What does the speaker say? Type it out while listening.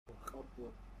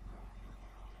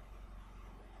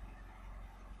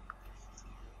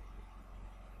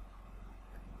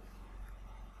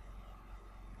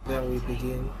shall we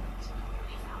begin?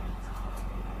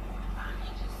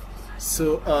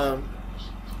 So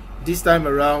this time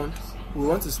around we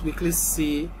want to quickly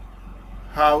see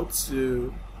how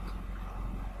to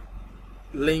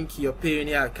link your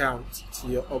Payoneer account to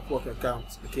your Upwork account.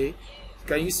 Okay,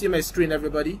 can you see my screen,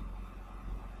 everybody?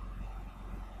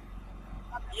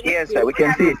 Yes, sir, we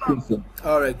can see it.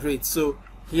 Alright, great. So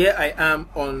here I am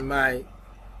on my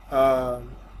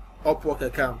Upwork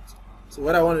account. So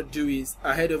what I want to do is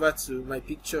I head over to my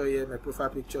picture here, my profile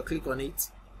picture, click on it,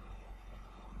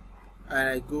 and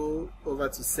I go over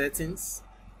to settings.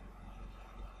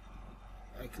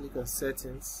 I click on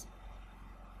settings.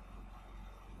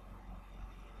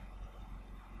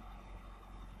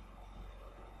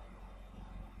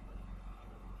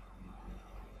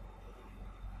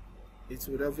 It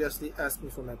would obviously ask me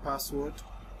for my password.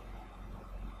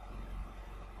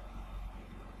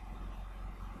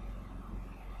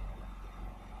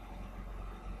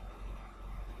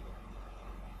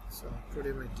 So I'll put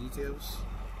in my details.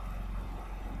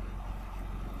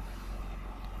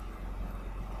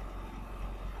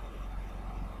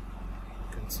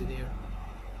 Continue.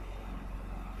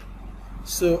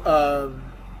 So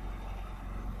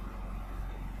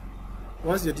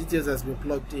once your details has been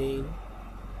plugged in,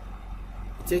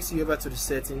 it takes you over to the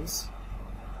settings,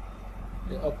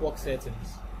 the Upwork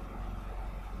settings.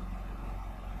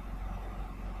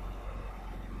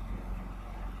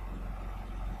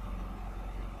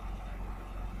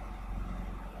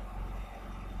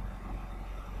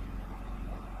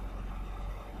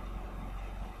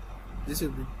 This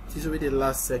will be the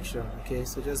last section. Okay,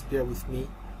 so just bear with me,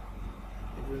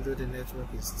 even though the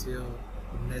network is still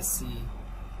messy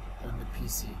on the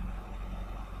PC.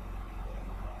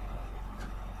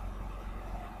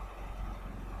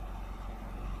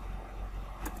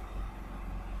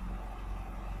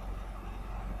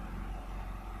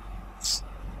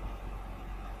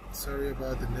 Sorry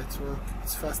about the network.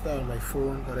 It's faster on my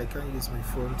phone, but I can't use my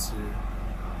phone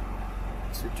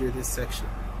to do this section.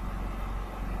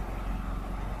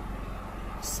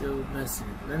 Still messy.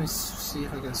 Let me see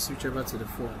if I can switch over to the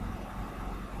phone.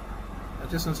 I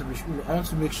just want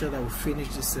to make sure that we finish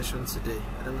this session today.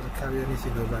 I don't want to carry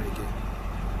anything over again.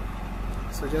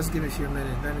 So just give me a few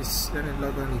minutes. Let me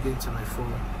log on again to my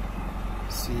phone.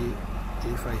 See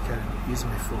if I can use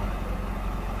my phone.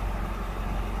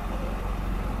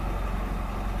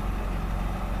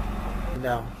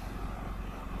 Now.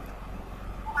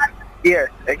 Yes,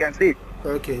 I can see it.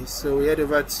 Okay, so we head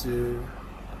over to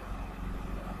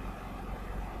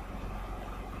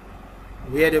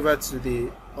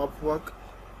the Upwork,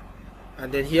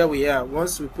 and then here we are.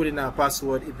 Once we put in our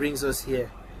password, it brings us here.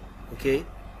 Okay,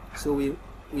 so we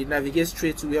navigate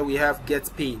straight to where we have get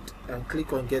paid and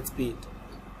click on get paid.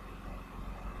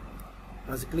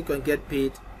 As we click on get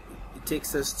paid, it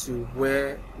takes us to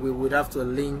where we would have to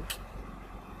link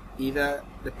either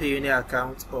the Payoneer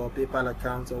account or PayPal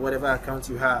account or whatever account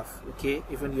you have. Okay,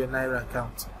 even your Naira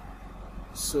account.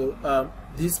 So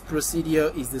this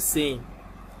procedure is the same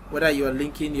whether you're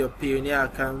linking your Payoneer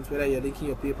account, whether you're linking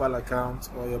your PayPal account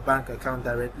or your bank account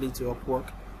directly to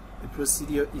Upwork. The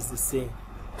procedure is the same.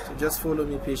 So just follow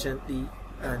me patiently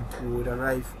and we would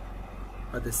arrive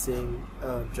at the same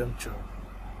juncture.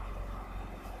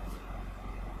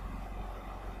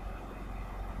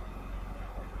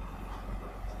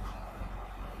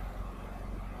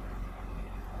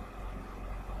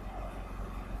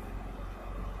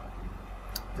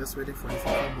 Just waiting for it to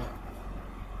come up.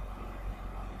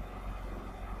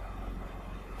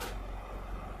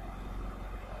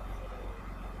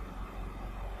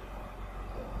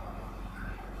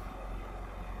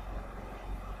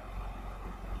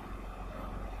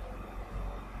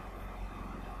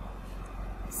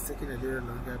 It's taking a little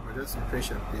longer, but just be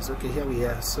patient, please. Okay, here we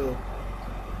are. So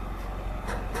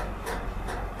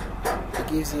it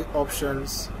gives you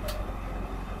options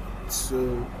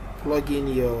to plug in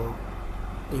your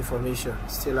information.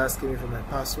 Still asking me for my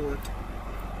password.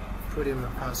 Put in my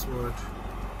password.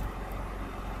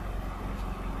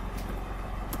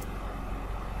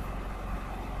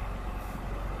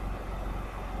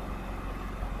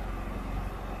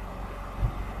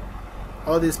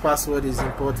 All this password is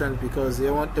important because they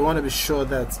want to be sure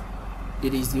that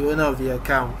it is the owner of the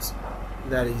account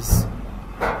that is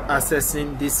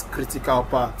accessing this critical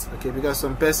part. Okay, because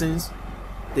some persons,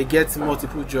 they get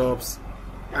multiple jobs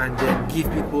and then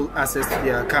give people access to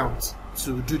their account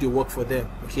to do the work for them.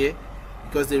 Okay,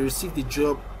 because they receive the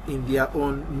job in their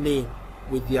own name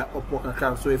with their Upwork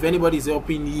account. So if anybody is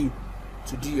helping you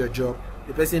to do your job,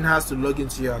 the person has to log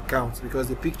into your account because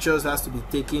the pictures has to be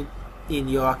taken in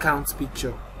your account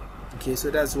picture. Okay,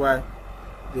 so that's why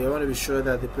They want to be sure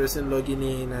that the person logging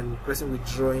in and the person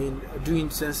withdrawing, doing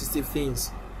sensitive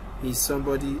things, is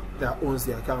somebody that owns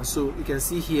the account. So you can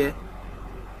see here,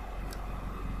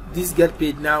 this get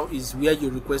paid now is where you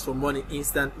request for money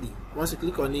instantly. Once you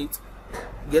click on it,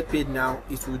 get paid now,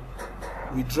 it will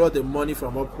withdraw the money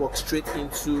from Upwork straight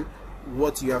into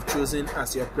what you have chosen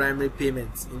as your primary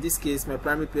payment. In this case, my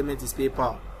primary payment is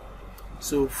PayPal.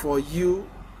 So for you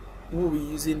who will be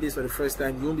using this for the first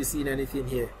time, you won't be seeing anything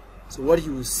here. So what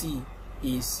you will see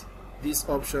is this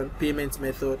option, payment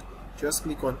method. Just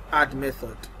click on add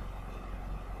method.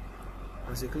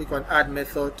 Once you click on add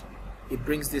method, it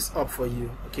brings this up for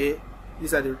you. Okay,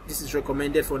 this is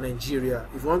recommended for Nigeria.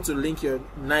 If you want to link your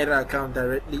Naira account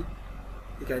directly,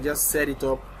 you can just set it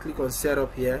up. Click on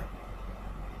setup here.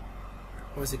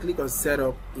 Once you click on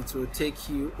setup, it will take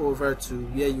you over to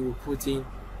where you will put in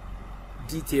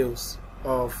details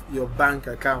of your bank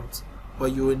account,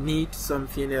 but you will need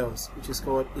something else, which is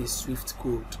called a Swift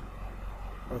code.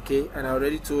 Okay, and I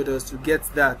already told us to get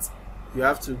that, you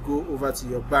have to go over to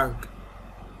your bank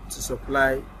to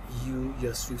supply you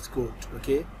your Swift code.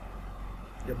 Okay,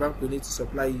 your bank will need to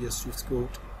supply you your Swift code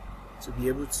to be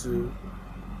able to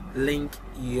link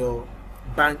your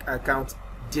bank account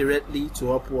directly to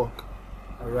Upwork.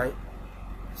 All right,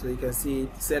 so you can see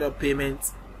set up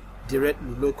payments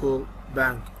directly, local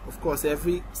bank. Of course,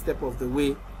 every step of the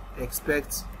way,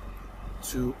 expect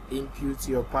to input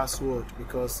your password,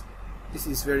 because this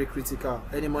is very critical.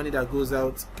 Any money that goes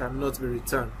out cannot be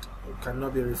returned or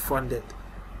cannot be refunded.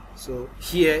 So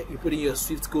here you put in your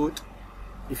Swift code.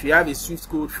 If you have a Swift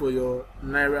code for your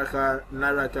Naira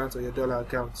account or your dollar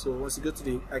account, so once you go to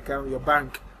the account, your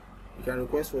bank, you can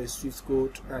request for a Swift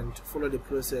code and follow the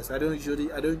process. I don't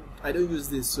use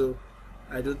this, so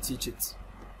I don't teach it.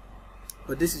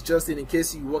 But this is just in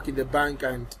case you work in the bank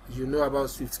and you know about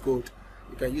Swift code,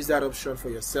 you can use that option for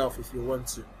yourself if you want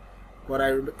to. But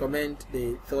I recommend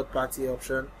the third-party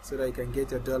option so that you can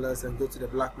get your dollars and go to the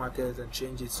black market and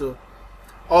change it. So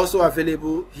also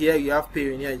available here, you have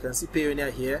Payoneer. You can see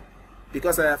Payoneer here.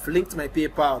 Because I have linked my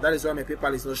PayPal, that is why my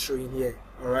PayPal is not showing here.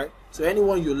 Alright, so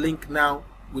anyone you link now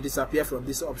will disappear from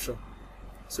this option.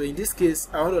 So in this case,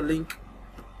 I want to link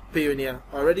Payoneer.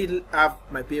 I already have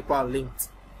my PayPal linked,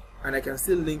 and I can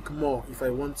still link more if I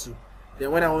want to.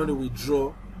 Then when I want to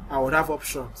withdraw, I would have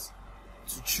options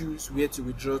to choose where to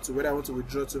withdraw to, whether I want to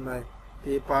withdraw to my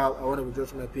PayPal, I want to withdraw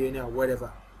to my Payoneer, or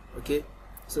whatever. Okay,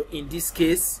 so in this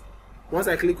case, once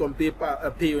I click on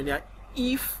Payoneer,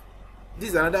 if this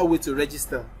is another way to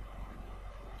register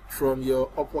from your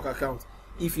Upwork account,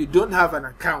 if you don't have an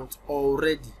account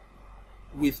already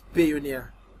with Payoneer,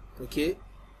 okay,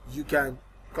 you can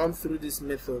come through this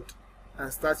method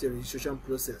and start your registration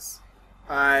process.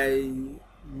 I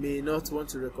may not want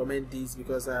to recommend this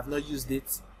because I have not used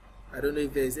it. I don't know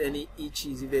if there is any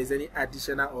itches, if there is any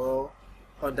additional or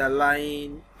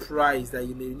underlying price that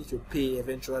you may need to pay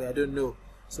eventually. I don't know,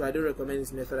 so I don't recommend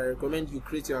this method. I recommend you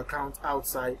create your account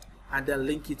outside and then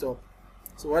link it up.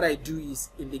 So what I do is,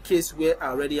 in the case where I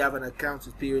already have an account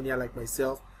with Payoneer like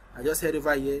myself, I just head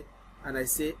over here and I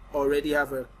say already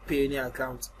have a Payoneer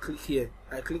account. Click here.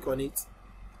 I click on it.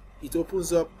 It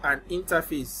opens up an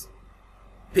interface,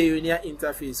 Payoneer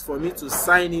interface, for me to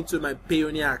sign into my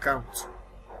Payoneer account.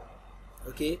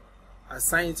 Okay, I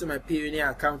sign into my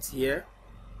Payoneer account here.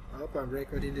 I hope I'm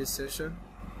recording this session.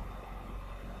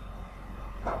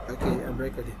 Okay, I'm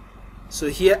recording. So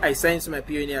here I sign into my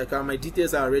Payoneer account. My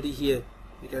details are already here.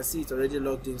 You can see it's already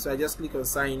logged in. So I just click on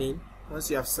sign in. Once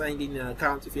you have signed in an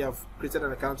account, if you have created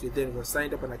an account with them, if you've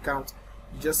signed up an account,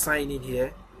 you just sign in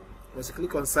here. Once you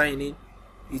click on sign in,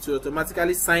 it will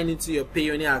automatically sign into your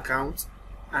Payoneer account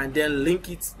and then link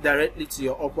it directly to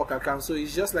your Upwork account. So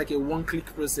it's just like a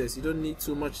one-click process. You don't need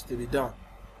too much to be done.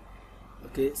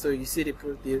 Okay, so you see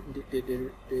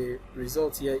the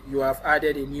result here. You have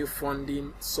added a new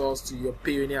funding source to your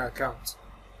Payoneer account.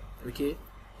 Okay,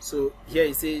 so here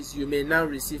it says you may now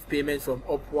receive payment from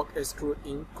Upwork Escrow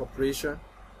Inc. Corporation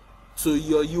to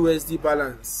your USD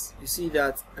balance. You see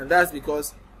that, and that's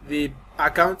because the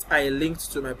account I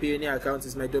linked to my Payoneer account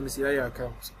is my domiciliary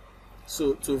account.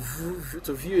 So to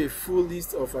view a full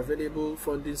list of available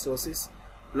funding sources,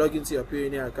 log into your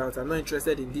Payoneer account. I'm not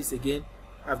interested in this again.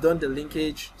 I've done the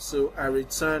linkage, so I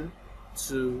return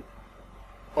to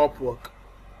Upwork.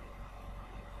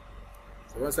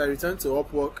 So once I return to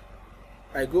Upwork,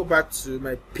 I go back to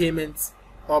my payment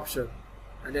option,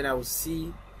 and then I will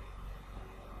see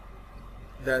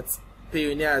that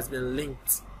Payoneer has been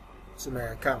linked to my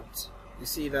account. You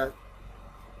see that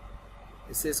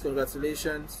it says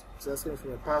congratulations. It's asking for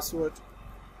my password.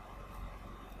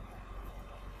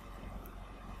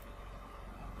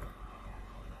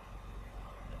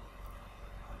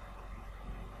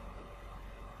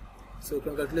 So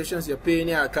congratulations, your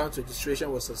Payoneer account registration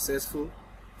was successful.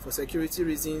 For security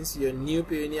reasons, your new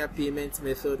Payoneer payment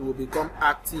method will become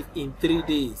active in 3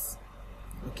 days.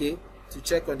 Okay, to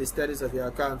check on the status of your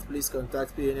account, please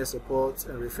contact Payoneer support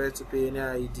and refer to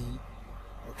Payoneer ID.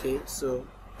 Okay, so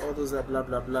all those are blah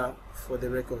blah blah for the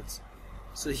records.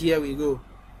 So here we go.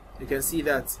 You can see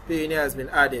that Payoneer has been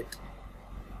added.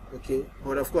 Okay,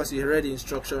 but of course you read the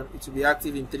instruction, it will be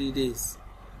active in 3 days.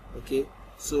 Okay,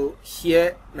 so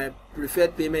here my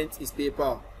preferred payment is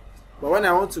PayPal, but when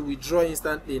I want to withdraw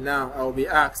instantly now, I will be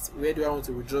asked where do I want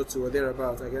to withdraw to or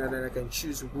thereabouts again, and then I can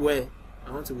choose where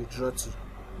I want to withdraw to.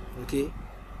 Okay,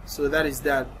 so that is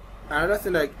that. Another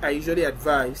thing like I usually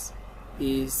advise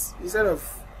is, instead of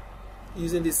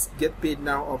using this get paid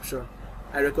now option,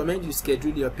 I recommend you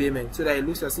schedule your payment so that it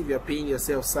looks as if you're paying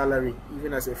yourself salary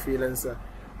even as a freelancer.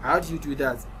 How do you do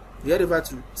that? You head over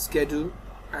to schedule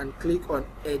and click on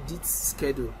edit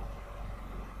schedule.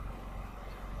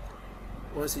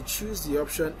 Once you choose the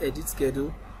option edit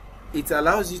schedule, it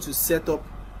allows you to set up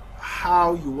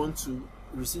how you want to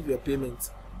receive your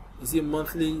payment. Is it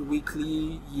monthly,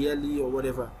 weekly, yearly, or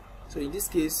whatever? So in this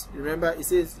case, remember it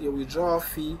says your withdrawal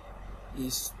fee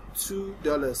is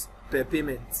 $2 per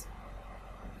payment.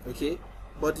 Okay,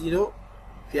 but you know,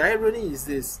 the irony is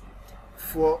this: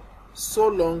 for so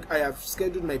long I have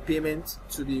scheduled my payment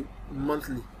to be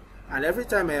monthly, and every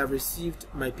time I have received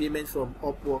my payment from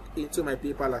Upwork into my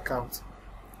PayPal account,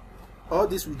 all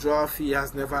this withdrawal fee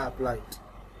has never applied.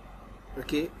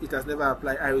 Okay, it has never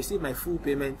applied. I receive my full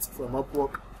payment from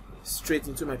Upwork straight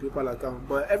into my PayPal account.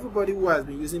 But everybody who has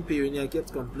been using Payoneer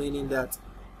kept complaining that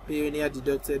Payoneer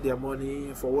deducted their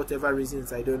money for whatever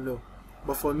reasons, I don't know.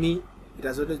 But for me, it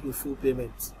has always been full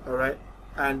payment. Alright,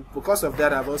 and because of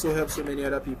that, I've also helped so many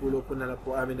other people open a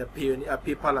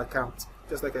PayPal account,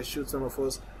 just like I showed some of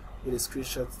us with a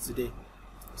screenshot today.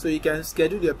 So you can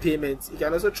schedule your payments. You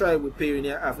can also try it with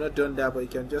Payoneer. I've not done that, but you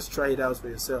can just try it out for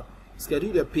yourself.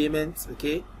 Schedule your payments.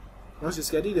 Okay, once you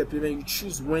schedule your payment, you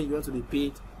choose when you want to be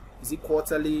paid. Is it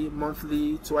quarterly,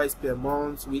 monthly, twice per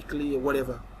month, weekly, or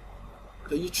whatever?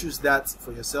 So you choose that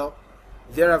for yourself.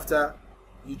 Thereafter,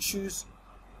 you choose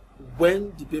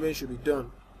when the payment should be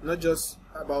done, not just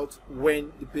about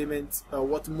when the payment, or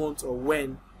what month or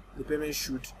when the payment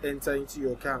should enter into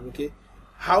your account. Okay,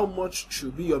 how much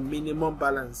should be your minimum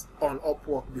balance on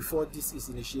Upwork before this is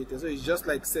initiated? So it's just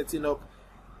like setting up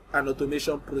an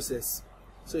automation process.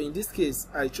 So in this case,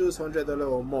 I chose $100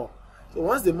 or more. So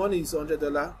once the money is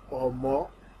 $100 or more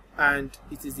and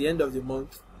it is the end of the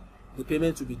month, the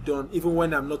payment will be done. Even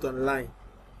when I'm not online,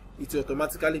 it will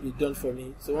automatically be done for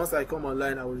me. So once I come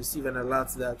online, I will receive an alert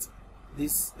that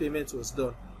this payment was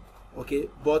done. Okay,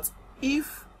 but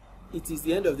if it is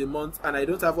the end of the month and I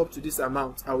don't have up to this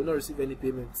amount, I will not receive any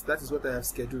payments. That is what I have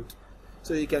scheduled.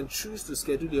 So you can choose to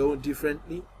schedule your own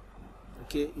differently.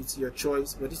 Okay, it's your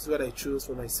choice, but this is what I chose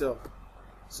for myself.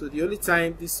 So the only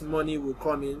time this money will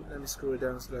come in, let me scroll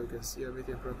down so that we can see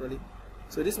everything properly.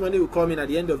 So this money will come in at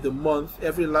the end of the month,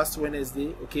 every last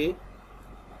Wednesday. Okay,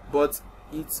 but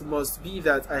it must be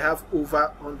that I have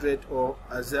over 100 or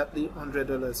exactly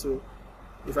 $100. So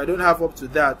if I don't have up to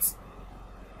that,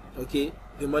 okay,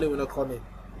 the money will not come in.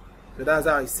 So that's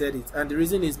how I said it. And the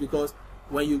reason is because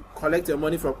when you collect your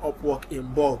money from Upwork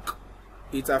in bulk,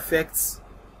 it affects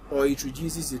or it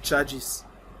reduces the charges.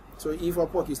 So if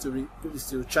Upwork is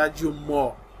to charge you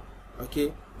more,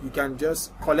 okay, you can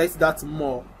just collect that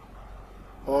more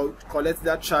or collect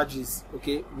that charges,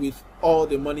 okay, with all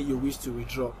the money you wish to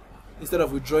withdraw, instead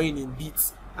of withdrawing in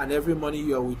bits and every money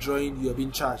you are withdrawing you are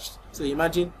being charged. So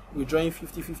imagine withdrawing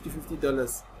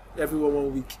 $50 every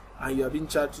 1 week and you are being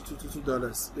charged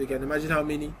 $2. So you can imagine how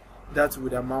many that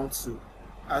would amount to,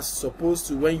 as opposed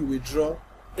to when you withdraw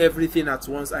everything at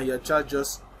once and you are charged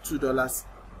just $2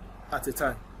 at a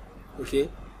time. Okay,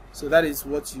 so that is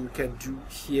what you can do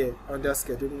here under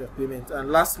scheduling of payment.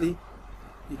 And lastly,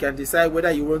 you can decide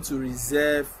whether you want to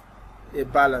reserve a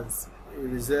balance.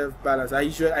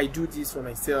 I do this for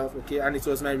myself. Okay, and it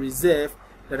was my reserve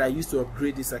that I used to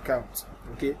upgrade this account.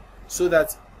 Okay, so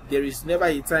that there is never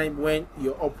a time when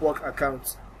your Upwork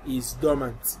account is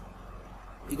dormant,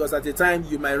 because at a time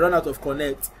you might run out of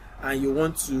Connect and you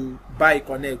want to buy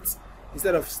Connect.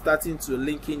 Instead of starting to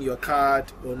link in your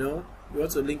card, you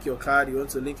want to link your card, you want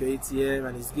to link your ATM,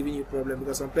 and it's giving you problem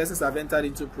because some persons have entered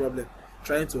into problem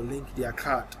trying to link their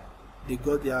card. They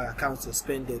got their account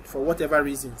suspended for whatever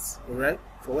reasons. Alright,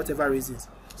 for whatever reasons.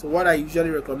 So what I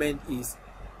usually recommend is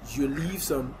you leave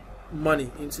some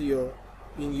money in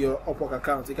your Upwork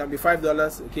account. It can be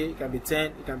 $5, okay, it can be 10,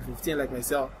 it can be 15 like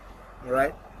myself.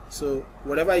 Alright, so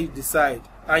whatever you decide,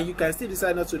 and you can still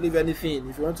decide not to leave anything.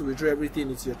 If you want to withdraw everything,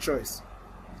 it's your choice.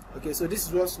 Okay, so this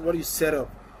is what you set up,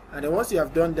 and then once you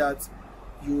have done that,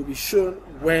 you will be shown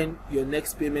when your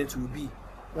next payment will be.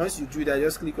 Once you do that,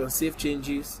 just click on save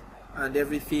changes and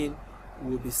everything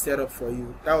will be set up for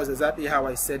you. That was exactly how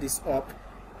I set this up,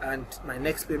 and my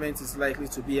next payment is likely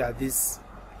to be at this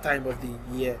time of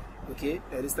the year, okay,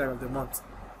 at this time of the month,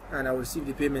 and I will receive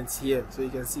the payments here, so you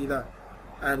can see that.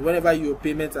 And whenever your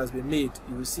payment has been made,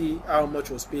 you will see how much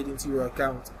was paid into your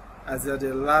account as the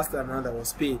last amount that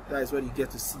was paid. That is what you get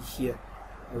to see here.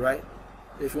 All right,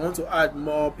 if you want to add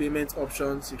more payment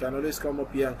options, you can always come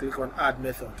up here and click on add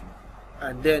method,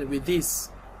 and then with this,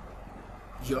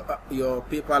 your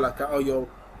PayPal account or your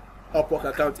Upwork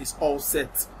account is all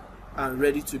set and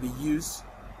ready to be used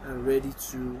and ready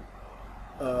to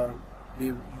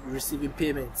be receiving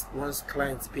payments once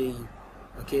clients pay you.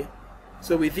 Okay,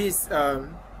 so with this,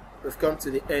 we've come to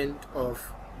the end of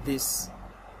this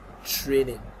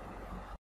training.